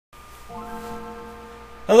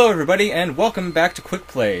Hello everybody, and welcome back to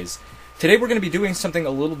Quickplays. Today we're going to be doing something a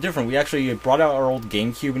little different. We actually brought out our old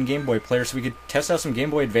Gamecube and Game Boy player so we could test out some Game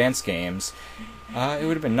Boy Advance games. It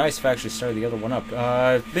would have been nice if I actually started the other one up.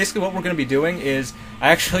 Basically what we're going to be doing is, I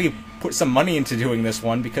actually put some money into doing this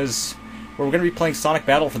one because we're going to be playing Sonic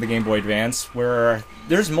Battle for the Game Boy Advance, where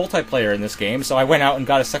there's multiplayer in this game, so I went out and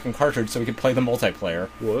got a second cartridge so we could play the multiplayer.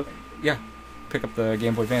 What? Yeah, pick up the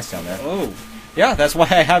Game Boy Advance down there. Oh. Yeah, that's why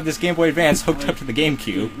I have this Game Boy Advance hooked up to the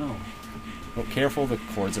GameCube. No. Oh, careful, the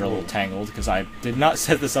cords are a little tangled, because I did not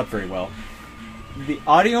set this up very well. The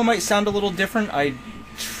audio might sound a little different.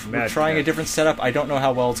 We're trying a different setup. I don't know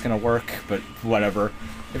how well it's going to work, but whatever.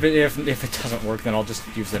 If it doesn't work, then I'll just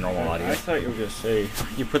use the normal audio. I thought you were going to say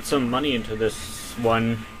you put some money into this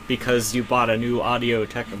one because you bought a new audio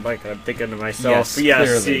tech bike. I'm thinking to myself,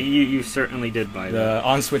 yes, you certainly did buy that. The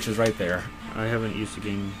on switch is right there. I haven't used the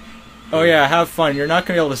game. Oh yeah, have fun. You're not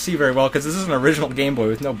going to be able to see very well because this is an original Game Boy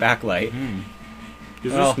with no backlight.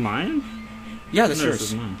 Is this mine? Yeah, that's yours. This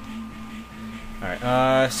is mine.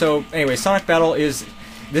 Alright, so anyway, Sonic Battle is...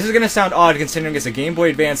 This is going to sound odd considering it's a Game Boy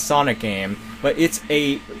Advance Sonic game, but it's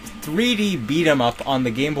a 3D beat-em-up on the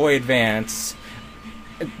Game Boy Advance.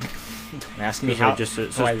 Don't ask me how... It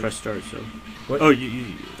says press start, so... What? Oh,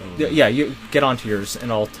 Yeah, you get onto yours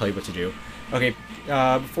and I'll tell you what to do. Okay,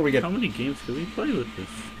 before we get... How many games can we play with this?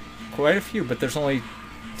 Quite a few, but there's only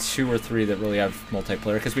 2 or 3 that really have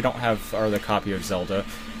multiplayer, because we don't have our other copy of Zelda,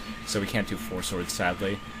 so we can't do 4 swords,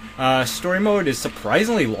 sadly. Story mode is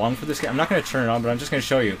surprisingly long for this game. I'm not going to turn it on, but I'm just going to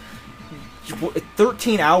show you.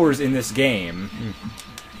 13 hours in this game.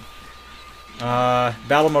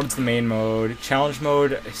 Battle mode's the main mode. Challenge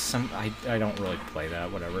mode, I don't really play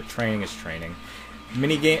that, whatever. Training is training.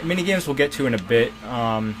 Minigames we'll get to in a bit.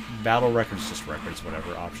 Battle records, just records,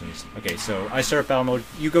 whatever, options. Okay, so I start battle mode.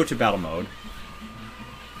 You go to battle mode.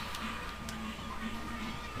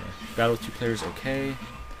 Battle with 2 players, okay.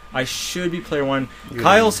 I should be player 1.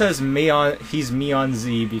 Kyle says he's me on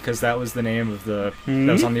Z because that was the name of the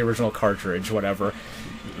that was on the original cartridge, whatever.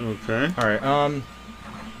 Okay. Alright,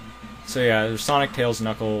 so yeah, there's Sonic, Tails,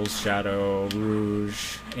 Knuckles, Shadow,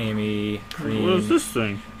 Rouge, Amy, Cream. What is this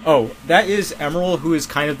thing? Oh, that is Emerald, who is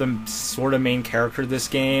kind of the sort of main character of this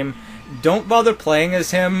game. Don't bother playing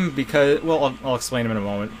as him because, well, I'll explain him in a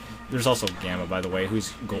moment. There's also Gamma, by the way,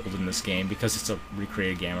 who's gold in this game because it's a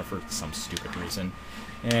recreated Gamma for some stupid reason.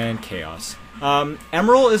 And Chaos.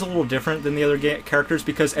 Emerald is a little different than the other characters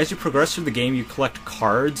because as you progress through the game, you collect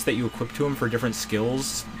cards that you equip to him for different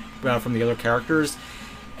skills from the other characters.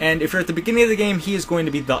 And if you're at the beginning of the game, he is going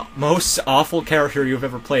to be the most awful character you've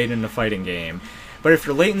ever played in a fighting game. But if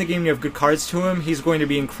you're late in the game and you have good cards to him, he's going to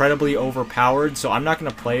be incredibly overpowered, so I'm not going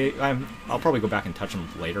to play... I'll probably go back and touch him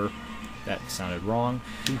later. That sounded wrong.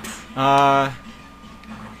 Who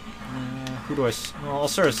do I... Well, I'll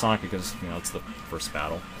start as Sonic because, you know, it's the first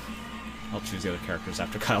battle. I'll choose the other characters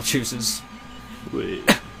after Kyle chooses. Wait.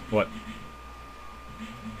 What?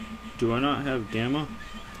 Do I not have Gamma?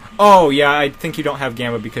 Oh, yeah, I think you don't have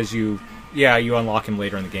Gamma because you unlock him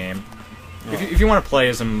later in the game. Oh. If you want to play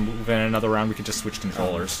as him in another round, we could just switch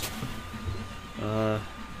controllers. Would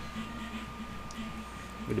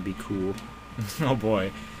it be cool? Oh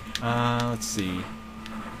boy. Let's see.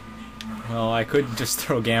 Well, I could just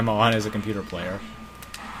throw Gamma on as a computer player.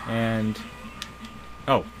 And...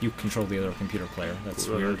 Oh, you control the other computer player. That's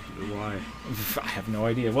weird. Why? I have no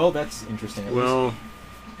idea. Well, that's interesting. Well...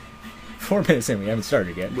 4 minutes in, we haven't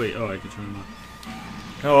started yet. Wait, oh, I can turn them on.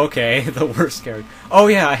 Oh, okay, the worst character. Oh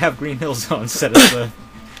yeah, I have Green Hill Zone set as the...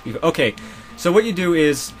 Okay, so what you do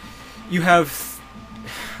is, you have...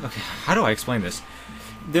 Okay, how do I explain this?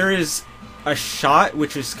 There is a shot,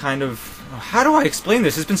 which is kind of... How do I explain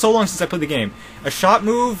this? It's been so long since I played the game. A shot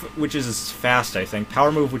move, which is fast, I think.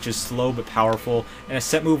 Power move, which is slow but powerful. And a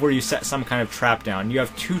set move where you set some kind of trap down. You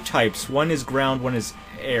have 2 types. One is ground, one is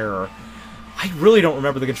air. I really don't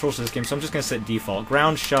remember the controls of this game, so I'm just going to set default.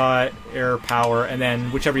 Ground shot, air power, and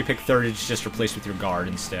then whichever you pick third is just replaced with your guard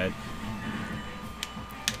instead.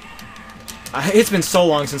 It's been so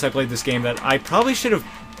long since I played this game that I probably should have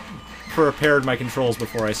prepared my controls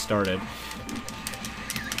before I started.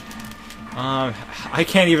 I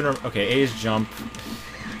can't even... Okay, A is jump.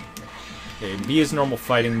 Okay, B is normal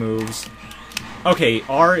fighting moves. Okay,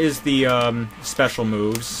 R is the special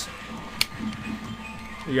moves.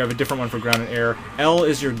 You have a different one for ground and air. L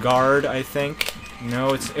is your guard, I think.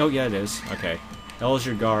 No, it's... Oh, yeah, it is. Okay. L is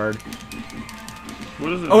your guard.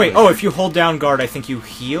 What is it? Oh, wait. Oh, if you hold down guard, I think you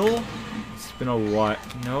heal? It's been a what?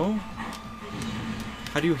 No?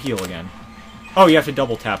 How do you heal again? Oh, you have to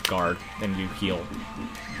double tap guard, then you heal.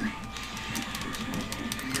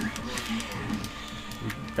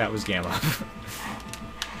 that was Gamma.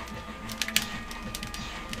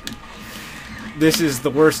 This is the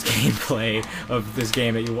worst gameplay of this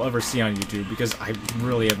game that you will ever see on YouTube, because I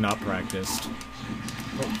really have not practiced.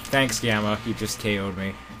 Oh, thanks, Gamma. He just KO'd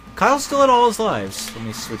me. Kyle's still at all his lives. Let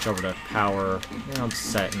me switch over to power. You know,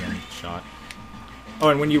 set and then shot. Oh,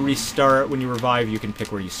 and when you restart, when you revive, you can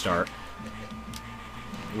pick where you start.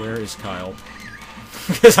 Where is Kyle?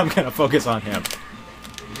 Because I'm gonna focus on him.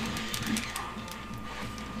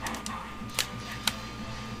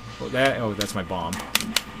 Oh, that's my bomb.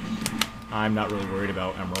 I'm not really worried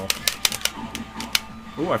about Emerald.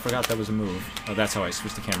 Oh, I forgot that was a move. Oh, that's how I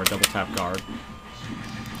switched the camera. Double tap guard.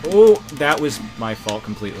 Oh, that was my fault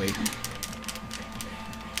completely.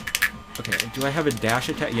 Okay, do I have a dash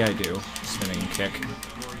attack? Yeah, I do. Spinning kick.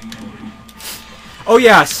 Oh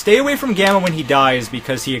yeah, stay away from Gamma when he dies,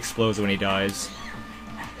 because he explodes when he dies.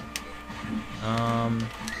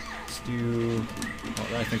 Let's do...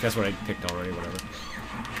 Oh, I think that's what I picked already, whatever.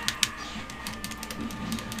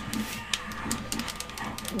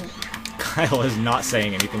 Kyle is not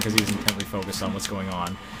saying anything because he's intently focused on what's going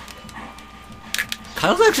on.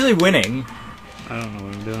 Kyle's actually winning. I don't know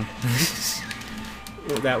what I'm doing.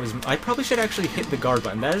 That was... I probably should actually hit the guard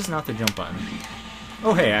button. That is not the jump button.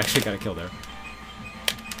 Oh hey, I actually got a kill there.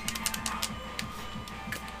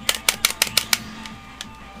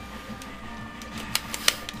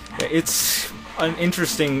 It's an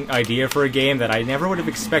interesting idea for a game that I never would have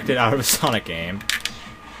expected out of a Sonic game.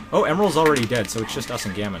 Oh, Emerald's already dead, so it's just us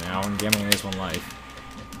and Gamma now, and Gamma only has 1 life.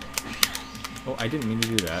 Oh, I didn't mean to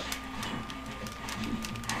do that.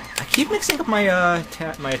 I keep mixing up my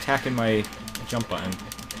my attack and my jump button.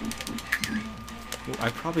 Oh, I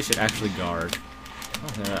probably should actually guard.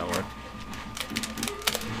 Oh, yeah, that worked.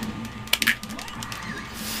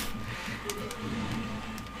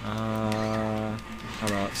 How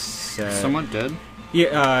about set... Someone dead?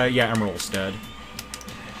 Yeah, yeah, Emerald's dead.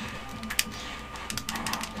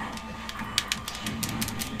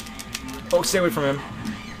 Oh, stay away from him.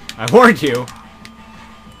 I warned you!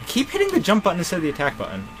 I keep hitting the jump button instead of the attack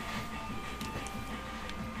button.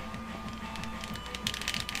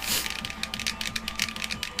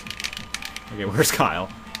 Okay, where's Kyle?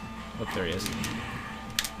 Oh, there he is.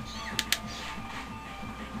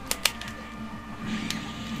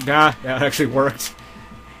 Nah, that actually worked.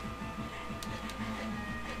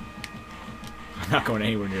 I'm not going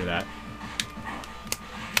anywhere near that.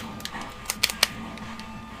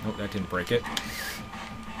 Nope, that didn't break it.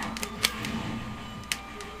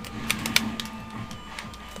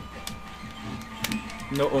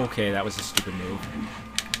 No, okay, that was a stupid move.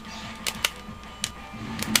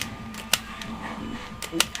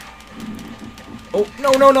 Oh,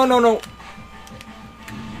 no, no, no, no, no!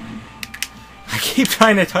 I keep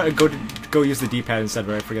trying to go use the D-pad instead,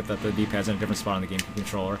 but I forget that the D-pad's in a different spot on the GameCube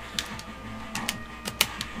controller.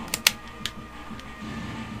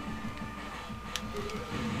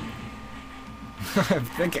 I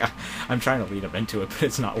think I'm trying to lead him into it, but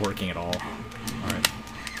it's not working at all. Alright.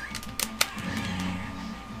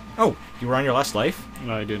 Oh, you were on your last life?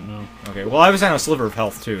 No, I didn't know. Okay, well I was on a sliver of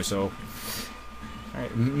health too, so...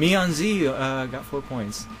 Alright, me on Z got 4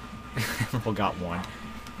 points. Emerald got 1.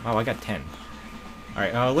 Wow, I got 10.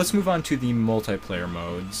 Alright, let's move on to the multiplayer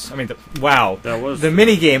modes. I mean, wow! That was... The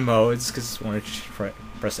minigame modes, because I want to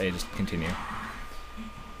press A to continue.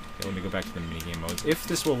 Okay, let me go back to the minigame modes. If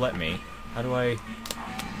this will let me. How do I...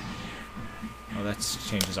 Oh, that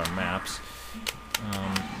changes our maps.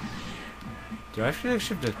 Do I actually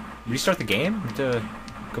have to restart the game to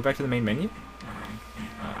go back to the main menu?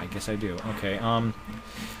 I guess I do. Okay,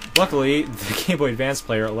 luckily, the Game Boy Advance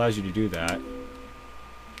player allows you to do that.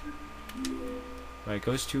 But it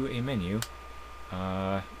goes to a menu.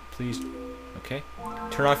 Please... Okay.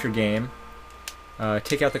 Turn off your game.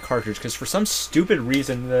 Take out the cartridge, because for some stupid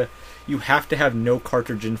reason, you have to have no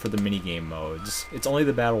cartridge in for the minigame modes. It's only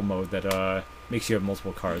the battle mode that makes you have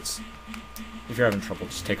multiple carts. If you're having trouble,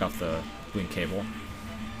 just take off the link cable.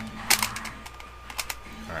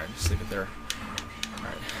 Alright, just leave it there.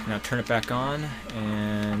 Alright, now turn it back on,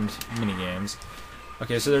 and minigames.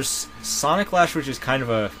 Okay, so there's Sonic Lash, which is kind of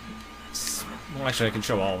a... Well, actually, I can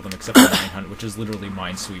show all of them except for Mine Hunt, which is literally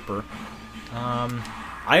Minesweeper.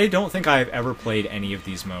 I don't think I've ever played any of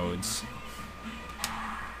these modes.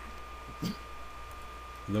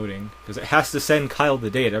 Loading, because it has to send Kyle the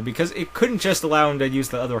data, because it couldn't just allow him to use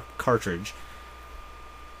the other cartridge.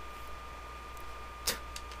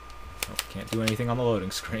 Oh, can't do anything on the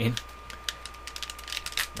loading screen.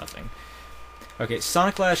 Nothing. Okay,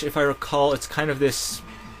 Sonic Lash, if I recall, it's kind of this...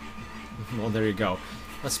 Well, there you go.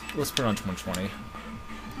 Let's put it on 120.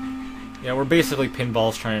 Yeah, we're basically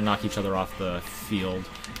pinballs trying to knock each other off the field.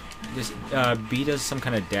 This B does some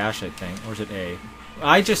kind of dash, I think, or is it A?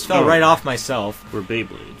 I just fell right off myself. We're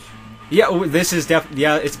Beyblades. Yeah, this is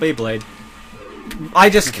yeah, it's Beyblade. I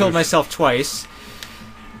just killed myself twice.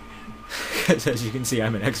 As you can see,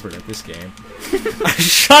 I'm an expert at this game.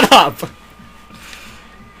 Shut up!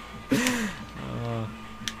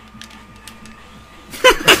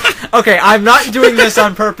 Okay, I'm not doing this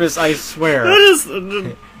on purpose, I swear. That is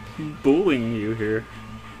bullying you here.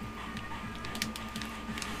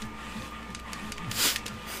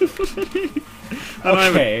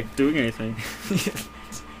 I'm not doing anything.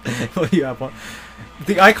 Well, you have one.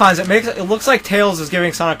 The icons, it looks like Tails is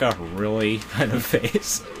giving Sonic a really kind of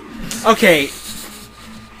face. Okay,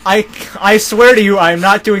 I swear to you, I'm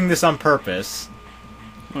not doing this on purpose.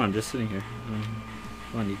 Oh, I'm just sitting here.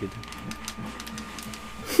 Come on, you could.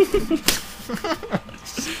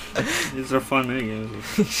 These are fun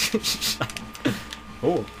minigames.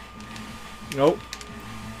 Oh. Nope.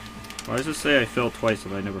 Why does it say I failed twice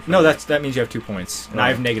if I never failed? No, that means you have 2 points, and I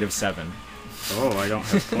have -7. Oh, I don't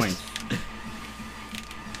have points.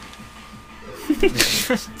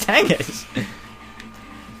 Dang it!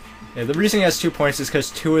 Yeah, the reason he has 2 points is because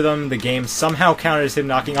 2 of them, the game somehow counted as him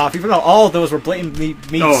knocking off, even though all of those were blatantly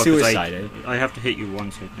suicided. I have to hit you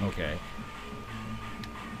once, I think. Okay.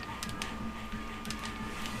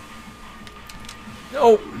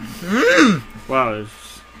 Oh! Wow,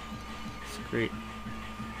 it's great.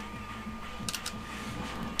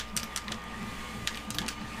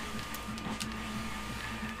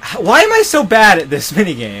 Why am I so bad at this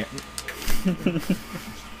minigame?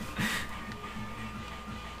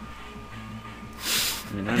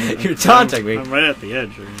 You're taunting me. I'm right at the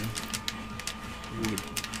edge.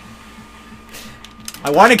 I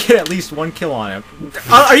want to get at least 1 kill on him.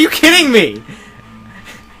 Are you kidding me?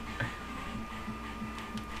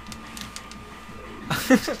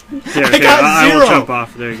 I will jump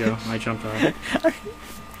off. There you go. I jumped off.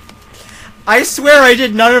 I swear I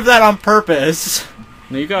did none of that on purpose.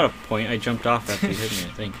 No, you got a point. I jumped off after you hit me,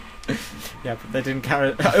 I think. Yeah, but that didn't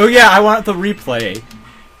count. Oh yeah, I want the replay.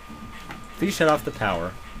 Please shut off the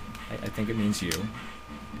power. I think it means you.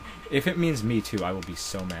 If it means me too, I will be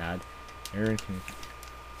so mad. Aaron can...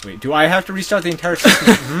 Wait, do I have to restart the entire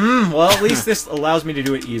system? Well, at least this allows me to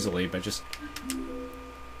do it easily, but just...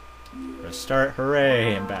 Restart,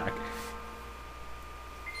 hooray, I'm back.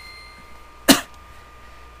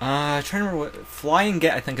 Trying to remember what... Fly and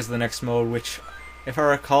Get, I think, is the next mode, which... If I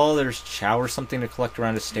recall, there's Chow or something to collect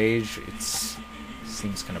around a stage. It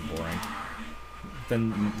seems kind of boring.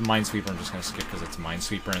 Then Minesweeper I'm just going to skip because it's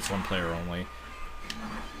Minesweeper and it's 1 player only.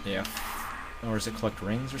 Yeah. Or is it collect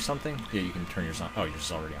rings or something? Yeah, you can turn yours on. Oh, yours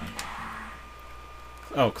is already on.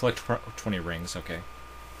 Oh, collect 20 rings, okay.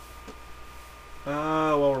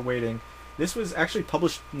 While we're waiting. This was actually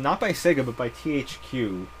published not by Sega but by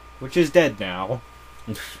THQ, which is dead now.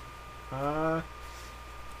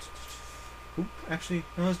 Actually,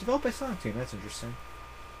 no, it was developed by Sonic Team. That's interesting.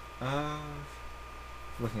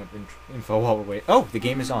 Looking up info while we're waiting. Oh, the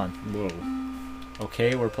game is on. Whoa.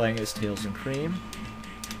 Okay, we're playing as Tails and Cream.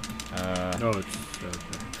 No, it's...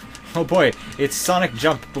 Okay. Oh boy, it's Sonic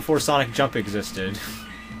Jump before Sonic Jump existed.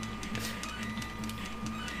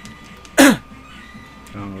 I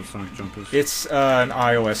don't know what Sonic Jump is. It's an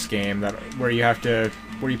iOS game where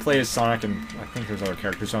you play as Sonic and I think there's other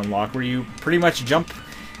characters to unlock, where you pretty much jump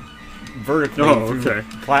vertically through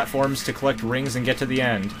platforms to collect rings and get to the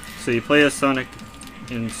end. So you play as Sonic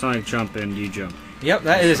in Sonic Jump and you jump. Yep,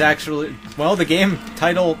 that is actually... Well, the game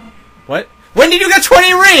title... What? When did you get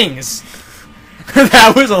 20 rings?!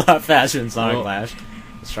 That was a lot faster than Sonic Flash.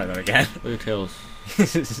 Let's try that again. Look at Tails.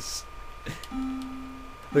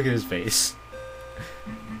 Look at his face.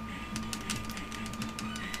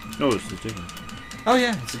 Oh, this is different. Oh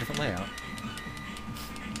yeah, it's a different layout.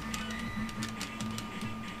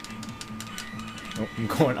 Oh, I'm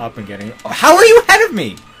going up and getting... Oh, how are you ahead of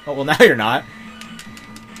me?! Oh, well now you're not.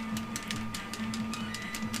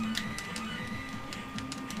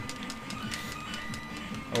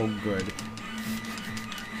 Oh, good.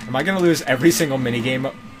 Am I gonna lose every single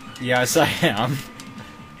minigame? Yes, I am.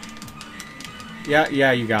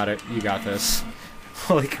 Yeah, you got it. You got this.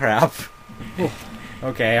 Holy crap.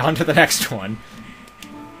 Okay, on to the next one.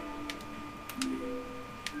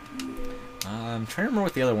 I'm trying to remember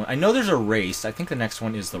what the other one... I know there's a race. I think the next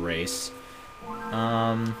one is the race.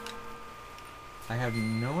 I have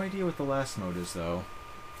no idea what the last mode is, though.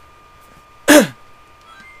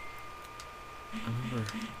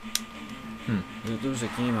 There was a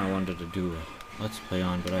game I wanted to do a Let's Play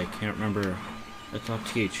on, but I can't remember. I thought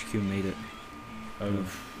THQ made it.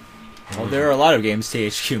 Well, there are a lot of games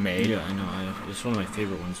THQ made. Yeah, I know. It's one of my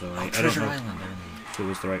favorite ones, though. I Treasure don't know. Island. it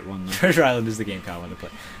was the right one, though. Treasure Island is the game I wanted to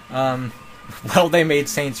play. Well, they made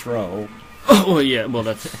Saints Row. Oh, well, yeah, well,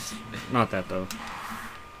 that's not that, though.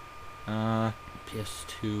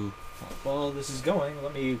 PS2. While this is going,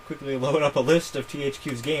 let me quickly load up a list of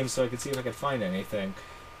THQ's games so I can see if I can find anything.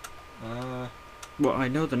 Well, I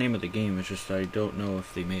know the name of the game, it's just I don't know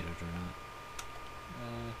if they made it or not.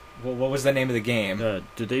 Well, what was the name of the game?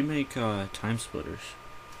 Did they make Time Splitters?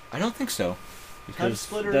 I don't think so. Because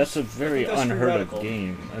that's a very unheard of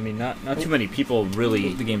game. I mean, not too many people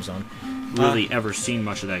really... The game's on. Really ever seen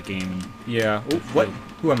much of that game. And yeah. What?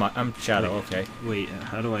 Who am I? I'm Shadow, okay. Wait,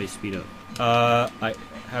 how do I speed up? I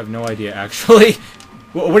have no idea, actually.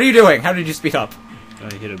 What are you doing? How did you speed up?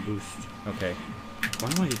 I hit a boost. Okay. Why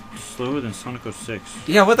am I slower than Sonic 06?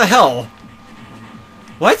 Yeah, what the hell?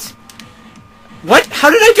 What? What? How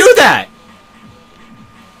did I do that?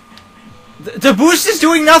 The boost is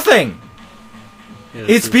doing nothing! Yeah,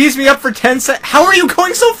 it speeds me up for 10 seconds. How are you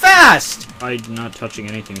going so fast? I'm not touching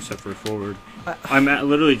anything except for forward. I'm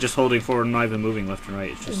literally just holding forward and not even moving left and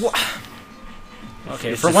right. It's just...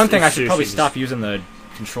 Okay, for one thing, I should probably stop using the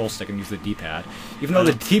control stick and use the D-pad. Even though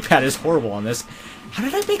the D-pad is horrible on this. How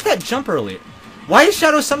did I make that jump earlier? Why does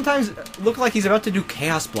Shadow sometimes look like he's about to do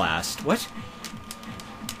Chaos Blast? What?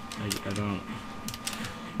 I don't...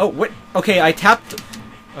 Oh, what? Okay, I tapped...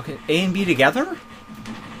 Okay, A and B together?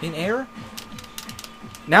 In air?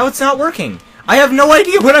 Now it's not working. I have no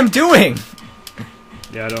idea what I'm doing.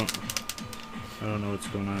 Yeah, I don't know what's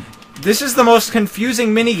going on. This is the most confusing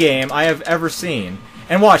minigame I have ever seen.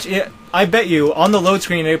 And watch, I bet you, on the load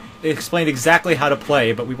screen it explained exactly how to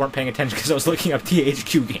play, but we weren't paying attention because I was looking up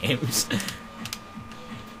THQ games.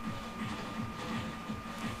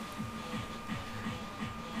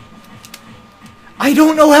 I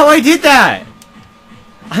don't know how I did that!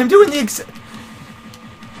 I'm doing the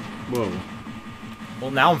Whoa.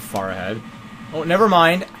 Well, now I'm far ahead. Oh, never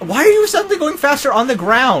mind. Why are you suddenly going faster on the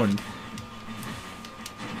ground?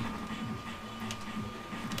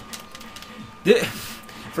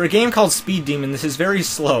 For a game called Speed Demon, this is very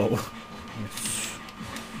slow.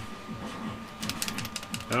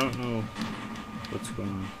 I don't know what's going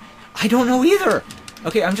on. I don't know either!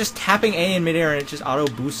 Okay, I'm just tapping A in midair and it just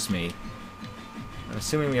auto-boosts me. I'm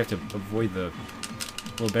assuming we have to avoid the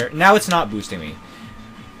little bear. Now it's not boosting me.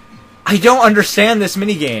 I don't understand this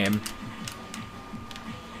minigame.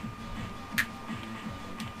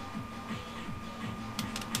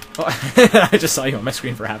 Oh, I just saw you on my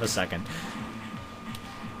screen for half a second.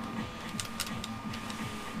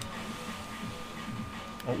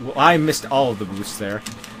 Oh, well, I missed all of the boosts there.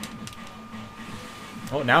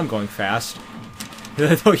 Oh, now I'm going fast.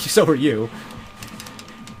 Oh, so are you.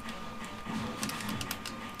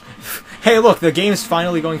 Hey, look, the game's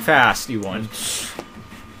finally going fast, you won.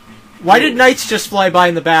 Why did knights just fly by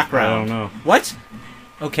in the background? I don't know. What?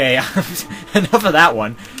 Okay, enough of that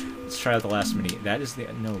one. Let's try out the last mini. That is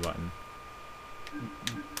the no button.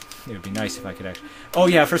 It would be nice if I could actually... Oh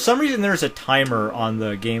yeah, for some reason there's a timer on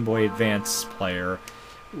the Game Boy Advance player.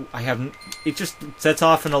 I haven't... It just sets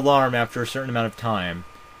off an alarm after a certain amount of time.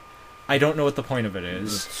 I don't know what the point of it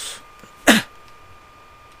is.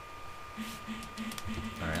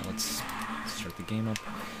 Alright, let's start the game up.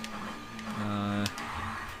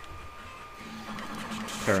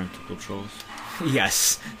 Parental controls.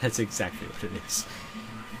 Yes, that's exactly what it is.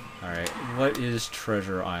 Alright, what is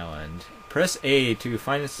Treasure Island? Press A to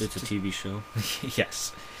find It's a TV show.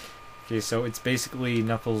 Yes. Okay, so it's basically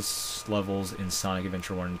Knuckles levels in Sonic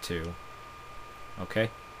Adventure 1 and 2.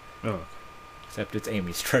 Okay? Oh. Except it's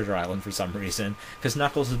Amy's Treasure Island for some reason, because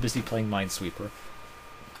Knuckles is busy playing Minesweeper.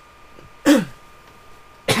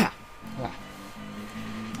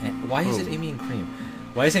 Why is it Amy and Cream?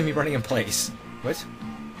 Why is Amy running in place? What?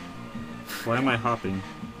 Why am I hopping?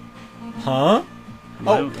 Huh?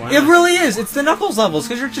 Why it really is! It's the Knuckles levels,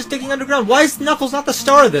 because you're just digging underground. Why is Knuckles not the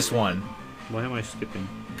star of this one? Why am I skipping?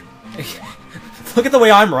 Look at the way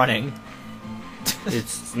I'm running.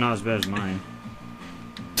 It's not as bad as mine.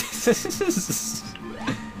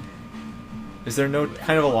 Is there no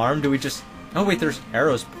kind of alarm? Do we just... Oh wait, there's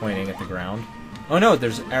arrows pointing at the ground. Oh no,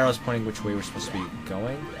 there's arrows pointing which way we're supposed to be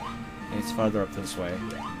going. And it's farther up this way.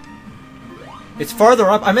 It's farther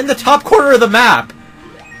up? I'm in the top corner of the map!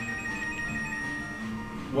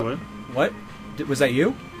 What? What? Was that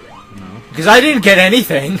you? No. Because I didn't get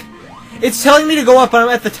anything! It's telling me to go up, but I'm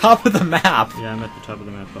at the top of the map! Yeah, I'm at the top of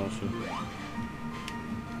the map also.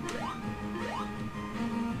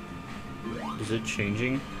 Is it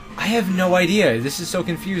changing? I have no idea. This is so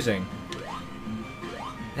confusing.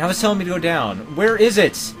 Now it's telling me to go down. Where is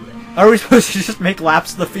it? Are we supposed to just make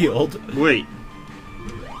laps of the field? Wait.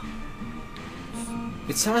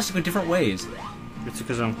 It's telling us to go different ways. It's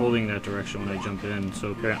because I'm holding that direction when I jump in,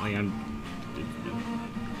 so apparently I'm...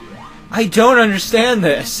 I don't understand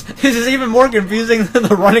this. This is even more confusing than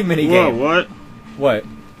the running minigame. Whoa, what? What?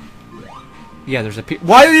 Yeah, there's a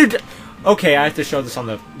why are you okay, I have to show this on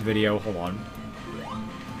the video. Hold on.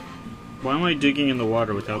 Why am I digging in the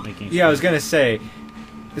water without making sense? Yeah, I was gonna say,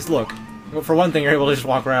 just look. Well, for one thing, you're able to just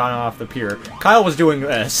walk around off the pier. Kyle was doing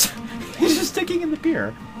this. He's just sticking in the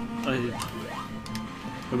pier.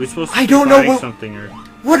 Are we supposed to I don't know something or...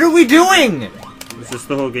 What are we doing? Is this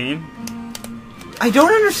the whole game? I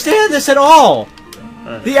don't understand this at all.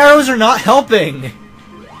 The arrows are not helping.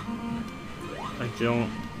 I don't...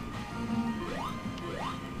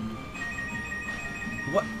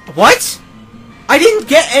 What? I didn't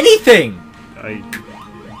get anything. I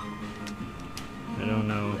don't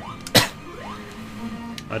know.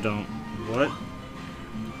 I don't... What?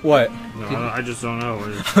 What? No, I just don't know.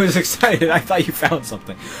 I was excited. I thought you found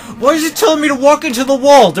something. Why is it telling me to walk into the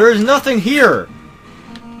wall? There is nothing here.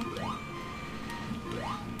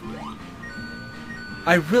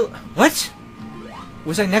 What?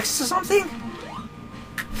 Was I next to something?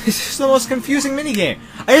 This is the most confusing minigame.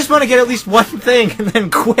 I just want to get at least one thing and then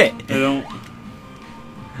quit. I don't...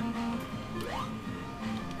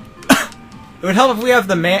 It would help if we have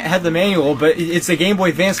had the manual, but it's a Game Boy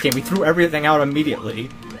Advance game. We threw everything out immediately.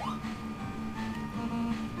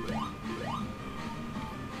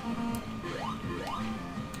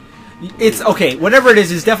 It's okay. Whatever it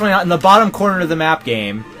is definitely not in the bottom corner of the map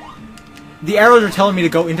game. The arrows are telling me to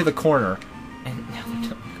go into the corner, and now they're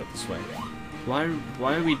telling me to go this way.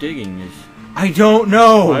 Why are we digging? I don't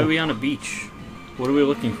know. Why are we on a beach? What are we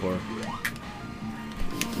looking for?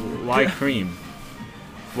 Why cream?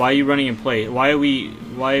 Why are you running in place? Why are we...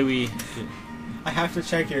 I have to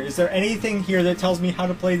check here. Is there anything here that tells me how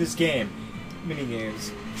to play this game?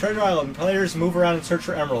 Minigames. Treasure Island. Players move around and search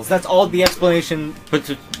for emeralds. That's all the explanation. But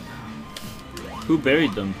who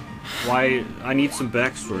buried them? Why? I need some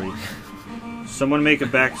backstory. Someone make a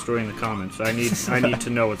backstory in the comments. I need to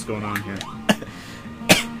know what's going on here.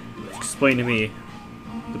 Explain to me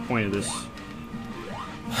the point of this.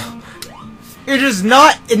 It is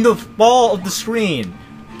not in the ball of the screen.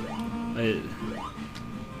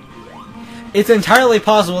 It's entirely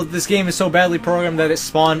possible that this game is so badly programmed that it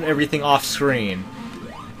spawned everything off screen.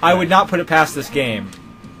 I would not put it past this game.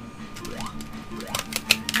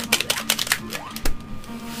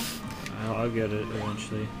 I'll get it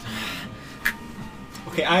eventually.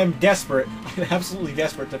 Okay, I am desperate. I'm absolutely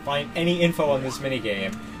desperate to find any info on this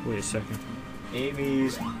minigame. Wait a second.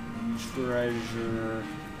 Amy's treasure...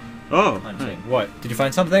 Oh! Hunting. What? Did you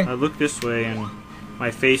find something? I look this way and my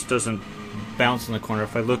face doesn't bounce in the corner.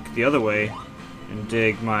 If I look the other way and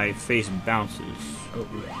dig, my face bounces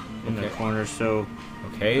in the corner, so...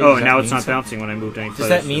 Okay. Oh, and now it's not bouncing when I moved any further. Does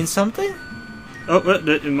that mean something? Oh,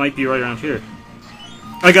 it might be right around here.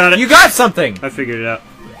 I got it! You got something! I figured it out.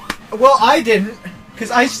 Well, I didn't,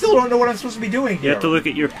 because I still don't know what I'm supposed to be doing here. You have to look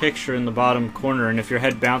at your picture in the bottom corner, and if your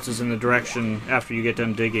head bounces in the direction after you get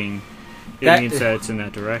done digging, it means that it's in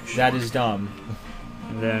that direction. That is dumb.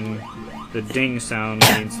 And then the ding sound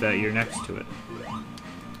means that you're next to it.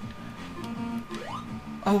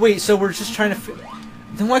 Oh wait, so we're just trying to...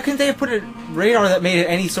 Then why couldn't they have put a radar that made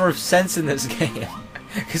any sort of sense in this game?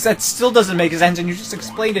 Because that still doesn't make sense, and you just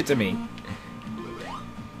explained it to me.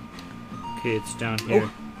 Okay, it's down here.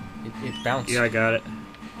 Oh, it bounced. Yeah, I got it.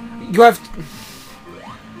 You have...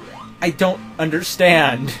 I don't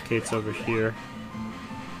understand. Okay, it's over here.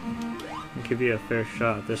 I'll give you a fair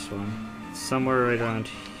shot at this one. It's somewhere right around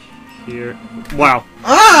here. Wow.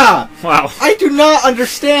 Ah! Wow. I do not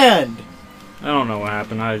understand! I don't know what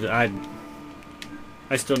happened.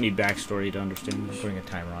 I still need backstory to understand this. I'm putting a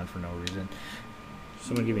timer on for no reason.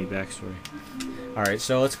 Someone give me backstory. Alright,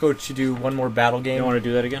 so let's go to do one more battle game. You want to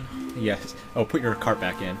do that again? Yes. Oh, put your cart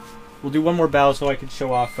back in. We'll do one more battle so I can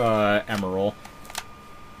show off Emerald.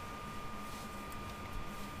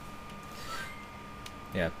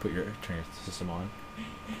 Yeah, turn your system on.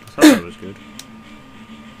 I thought that was good.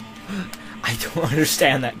 I don't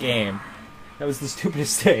understand that game. That was the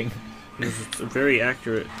stupidest thing. It's a very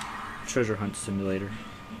accurate treasure hunt simulator.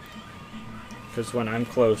 Because when I'm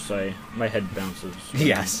close, my head bounces.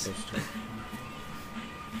 Yes.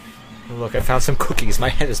 Look, I found some cookies. My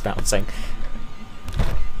head is bouncing.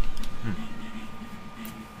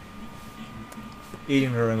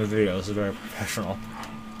 Eating during the video. This is very professional.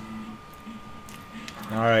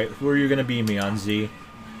 Alright, who are you going to be me on, Z?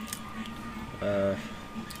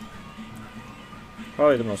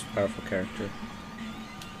 Probably the most powerful character.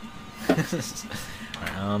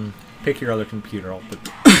 Pick your other computer. I'll put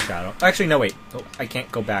Shadow. Actually, no, wait. Oh, I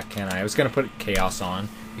can't go back, can I? I was going to put Chaos on.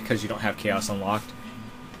 because you don't have Chaos unlocked.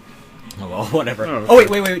 Oh well, whatever. Oh, okay.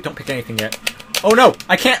 Oh wait, don't pick anything yet. Oh no,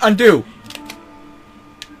 I can't undo!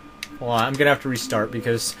 Hold on, I'm gonna have to restart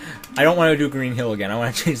because I don't want to do Green Hill again. I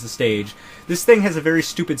want to change the stage. This thing has a very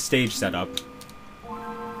stupid stage setup.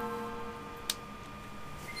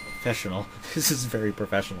 Professional. This is very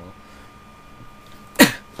professional.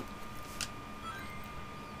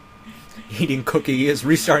 Eating cookie is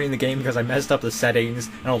restarting the game because I messed up the settings.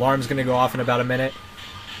 An alarm's gonna go off in about a minute.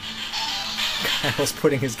 Kyle's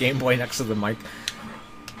putting his Game Boy next to the mic.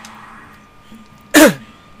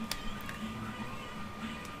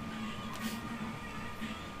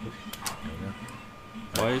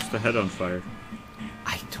 Why is the head on fire?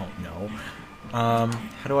 I don't know. How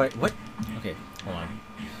do I... What? Okay, hold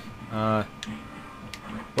on.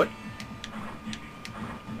 What?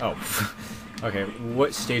 Oh. Okay,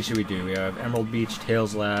 what stage should we do? We have Emerald Beach,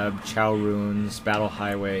 Tails Lab, Chow Ruins, Battle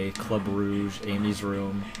Highway, Club Rouge, Amy's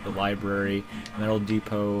Room, the Library, Metal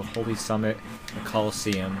Depot, Holy Summit, the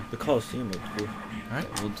Coliseum. The Coliseum looks cool.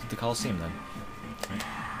 Alright, we'll do the Coliseum then. Right,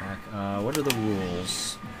 back. What are the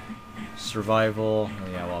rules? Survival.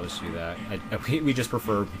 Oh yeah, we'll always do that. We just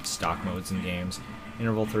prefer stock modes in games.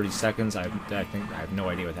 Interval 30 seconds. I think I have no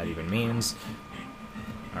idea what that even means.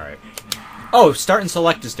 Alright. Oh, start and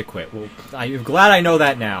select is to quit. Well, I'm glad I know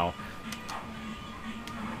that now.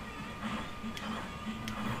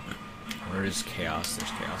 Where is Chaos?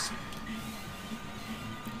 There's Chaos.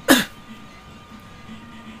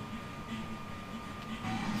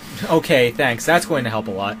 Okay, thanks. That's going to help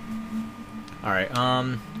a lot. Alright,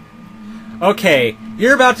 okay,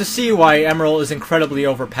 you're about to see why Emerald is incredibly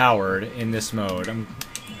overpowered in this mode.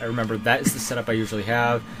 I remember that is the setup I usually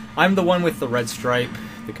have. I'm the one with the red stripe.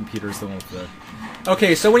 The computer's the one with the...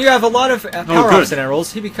 Okay, so when you have a lot of power-ups in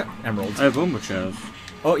Emeralds, he becomes... Emeralds. I have Omochows.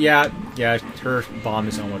 Oh, yeah, her bomb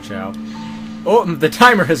is Omochow. Oh, the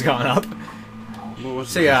timer has gone up. What was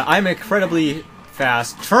so yeah, I'm incredibly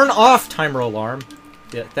fast. Turn off timer alarm.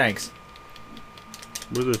 Yeah, thanks.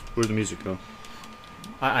 Where'd the music go?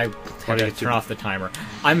 I had to turn off the timer.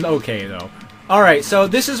 I'm okay, though. Alright, so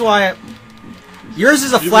this is why... Yours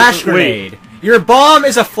is a flash grenade. Your bomb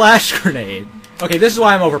is a flash grenade. Okay, this is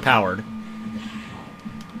why I'm overpowered.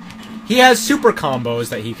 He has super combos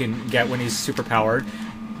that he can get when he's super powered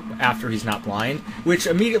after he's not blind, which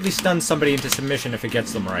immediately stuns somebody into submission if it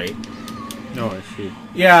gets them right. No, I see.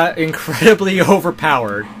 Yeah, incredibly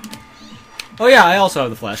overpowered. Oh yeah, I also have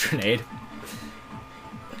the flash grenade.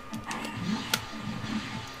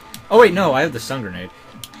 Oh wait, no, I have the stun grenade.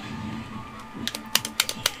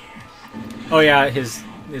 Oh yeah, it's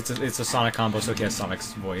a Sonic combo, so he has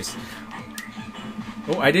Sonic's voice.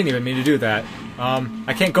 Oh, I didn't even mean to do that.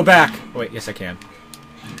 I can't go back. Oh, wait, yes I can.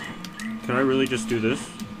 Can I really just do this?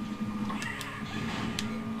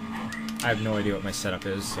 I have no idea what my setup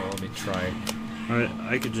is, so let me try. Alright,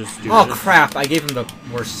 I could just do Oh this. crap, I gave him the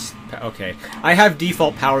worst... Okay. I have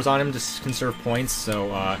default powers on him to conserve points,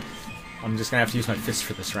 so I'm just gonna have to use my fist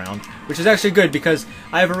for this round. Which is actually good, because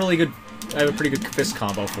I have a pretty good fist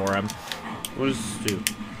combo for him. What does this do?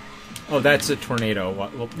 Oh, that's a tornado.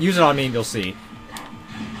 Well, use it on me and you'll see.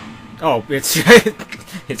 Oh, it's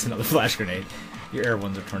it's another flash grenade. Your air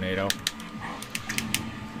one's a tornado.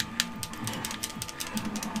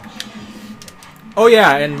 Oh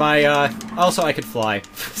yeah, and my also I could fly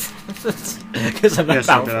because I'm not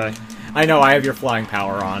powerful. I know I have your flying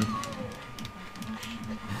power on.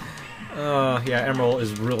 Yeah, Emerald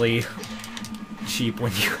is really cheap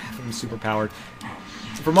when you have him super powered.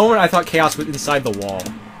 So for a moment, I thought Chaos was inside the wall.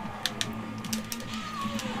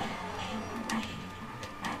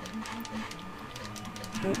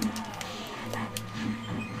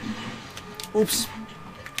 Oops.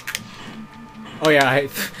 Oh yeah, I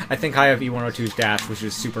think I have E102's dash, which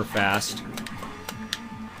is super fast.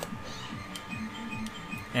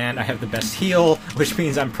 And I have the best heal, which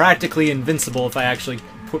means I'm practically invincible if I actually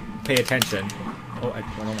pay attention. Oh, I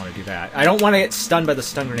don't want to do that. I don't want to get stunned by the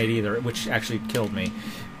stun grenade either, which actually killed me.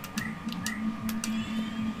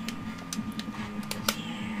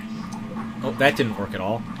 Oh, that didn't work at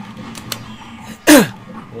all.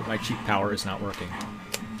 Oh, my cheap power is not working.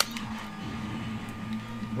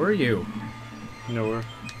 Where are you? Nowhere.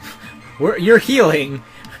 You're healing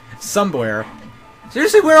somewhere.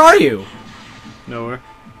 Seriously, where are you? Nowhere.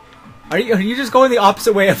 Are you just going the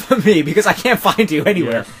opposite way of me? Because I can't find you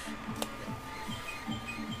anywhere. Yes.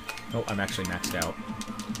 Oh, I'm actually maxed out.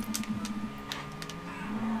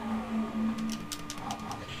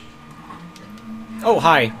 Oh,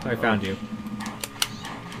 hi. I found you.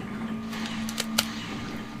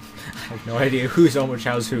 I have no idea who's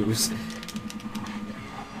Omochow's whose.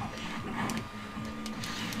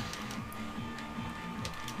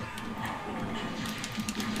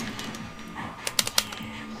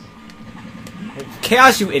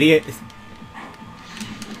 Chaos, you idiot!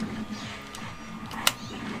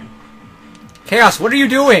 Chaos, what are you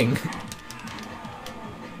doing?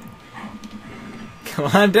 Come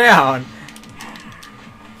on down.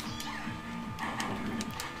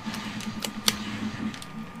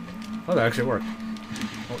 Oh, that actually worked.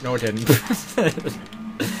 Oh, no it didn't.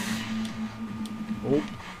 Oh.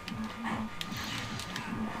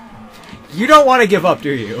 You don't want to give up,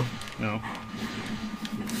 do you? No.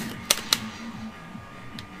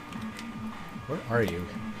 Where are you?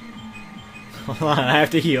 Hold on, I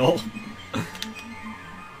have to heal.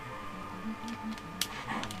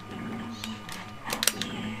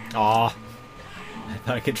 Aw. I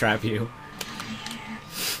thought I could trap you.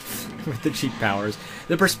 With the cheap powers.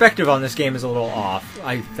 The perspective on this game is a little off.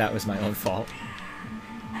 That was my own fault.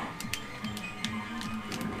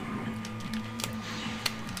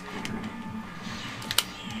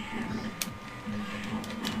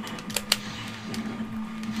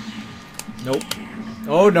 Nope.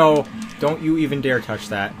 Oh no! Don't you even dare touch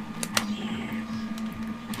that.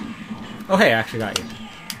 Oh hey, I actually got you.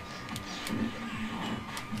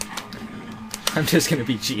 I'm just gonna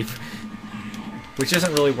be cheap. Which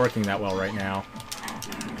isn't really working that well right now.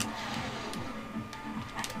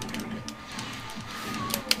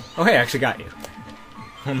 Oh hey, I actually got you.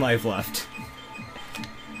 1 life left.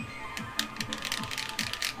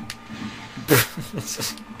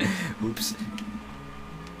 Oops.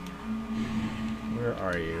 Where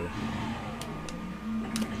are you?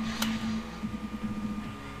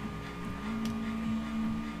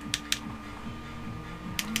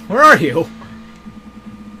 Where are you?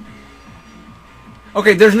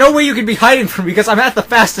 Okay, there's no way you could be hiding from me because I'm at the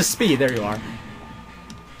fastest speed. There you are.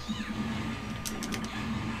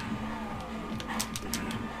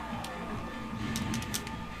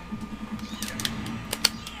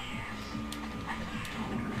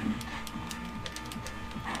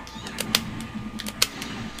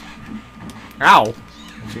 Ow!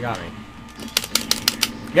 She got me.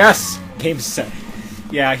 Yes! Game set.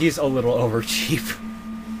 Yeah, he's a little over cheap.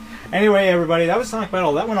 Anyway, everybody, that was Sonic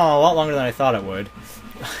Battle. That went on a lot longer than I thought it would.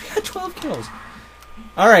 I got 12 kills.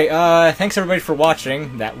 Alright, thanks everybody for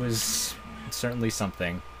watching. That was certainly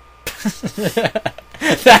something.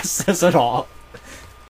 That says it all.